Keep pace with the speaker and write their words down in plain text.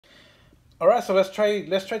All right, so let's try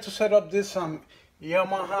to set up this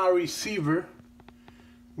Yamaha Receiver,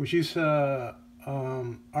 which is RX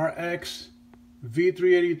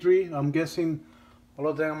V383. I'm guessing all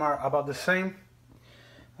of them are about the same.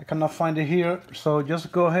 I cannot find it here, so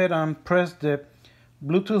just go ahead and press the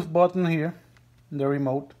Bluetooth button here in the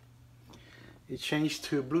remote. It changed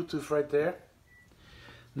to Bluetooth right there.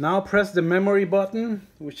 Now press the memory button,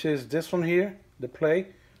 which is this one here, the play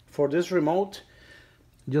for this remote.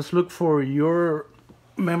 Just look for your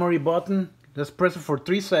memory button. Let's press it for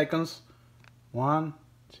 3 seconds. 1,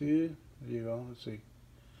 2, there you go, let's see.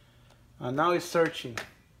 And now it's searching.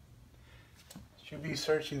 It should be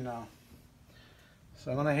searching now.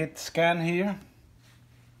 So I'm gonna hit scan here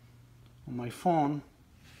on my phone.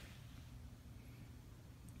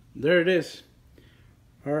 There it is,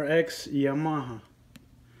 RX Yamaha.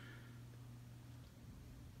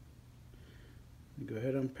 Go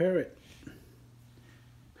ahead and pair it.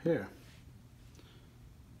 Pair.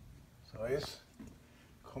 So it's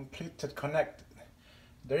completed, connected.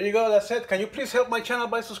 There you go, that's it. Can you please help my channel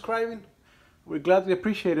by subscribing? We'd gladly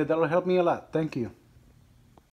appreciate it. That'll help me a lot. Thank you.